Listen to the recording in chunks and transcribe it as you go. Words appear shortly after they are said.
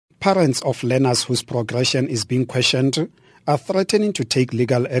Parents of learners whose progression is being questioned are threatening to take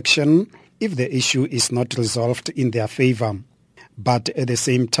legal action if the issue is not resolved in their favor. But at the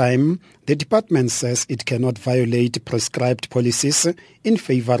same time, the department says it cannot violate prescribed policies in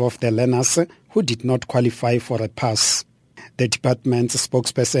favor of the learners who did not qualify for a pass. The department's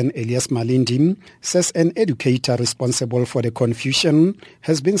spokesperson, Elias Malindi, says an educator responsible for the confusion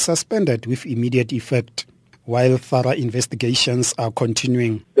has been suspended with immediate effect, while thorough investigations are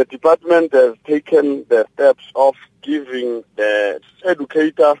continuing. The department has taken the steps of giving the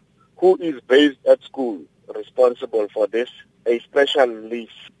educator who is based at school responsible for this a special leave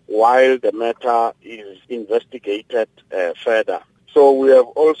while the matter is investigated further. So we have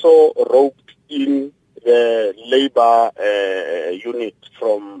also roped in the labor unit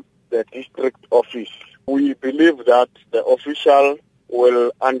from the district office. We believe that the official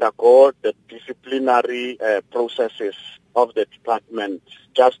will undergo the disciplinary processes of the department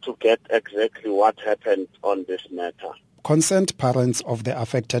just to get exactly what happened on this matter. Concerned parents of the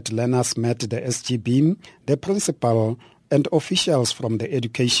affected learners met the SGB, the principal and officials from the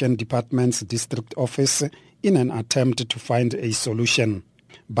Education Department's district office in an attempt to find a solution.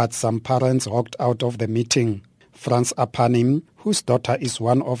 But some parents walked out of the meeting. Franz Apanim, whose daughter is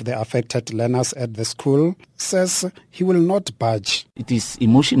one of the affected learners at the school, says he will not budge. It is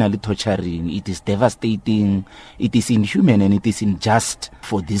emotionally torturing, it is devastating, it is inhuman and it is unjust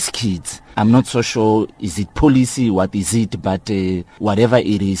for these kids. I'm not so sure, is it policy, what is it, but whatever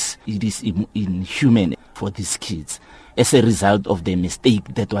it is inhuman for these kids as a result of the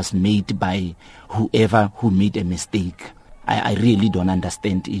mistake that was made by whoever who made a mistake. I really don't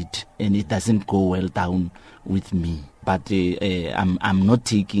understand it, and it doesn't go well down with me. But I'm not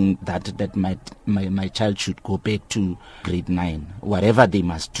taking that my child should go back to grade 9. Whatever they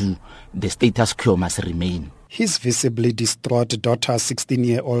must do, the status quo must remain. His visibly distraught daughter,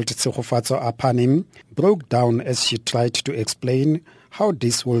 16-year-old Tsegofatso Apanim, broke down as she tried to explain how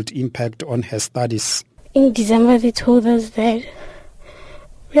this would impact on her studies. In December, they told us that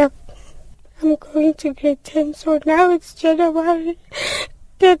I'm going to grade 10, so now it's January.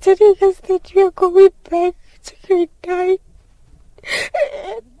 They're telling us that we are going back to grade 9.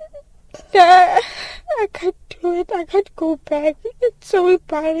 I can't do it. I can't go back. It's so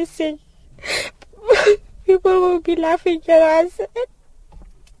embarrassing. People will be laughing at us.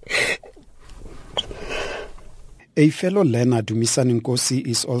 A fellow learner, Dumisani Nkosi,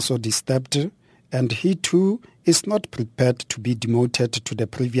 is also disturbed, and he too is not prepared to be demoted to the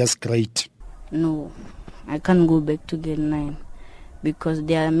previous grade. No, I can't go back to grade 9 because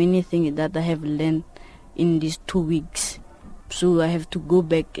there are many things that I have learned in these 2 weeks. So I have to go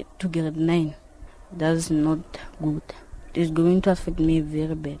back to grade 9. That's not good. It is going to affect me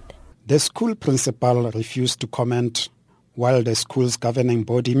very bad. The school principal refused to comment, while the school's governing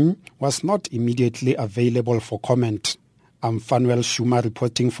body was not immediately available for comment. I'm Fanuel Shuma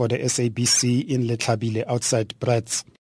reporting for the SABC in Letlhabile outside Brits.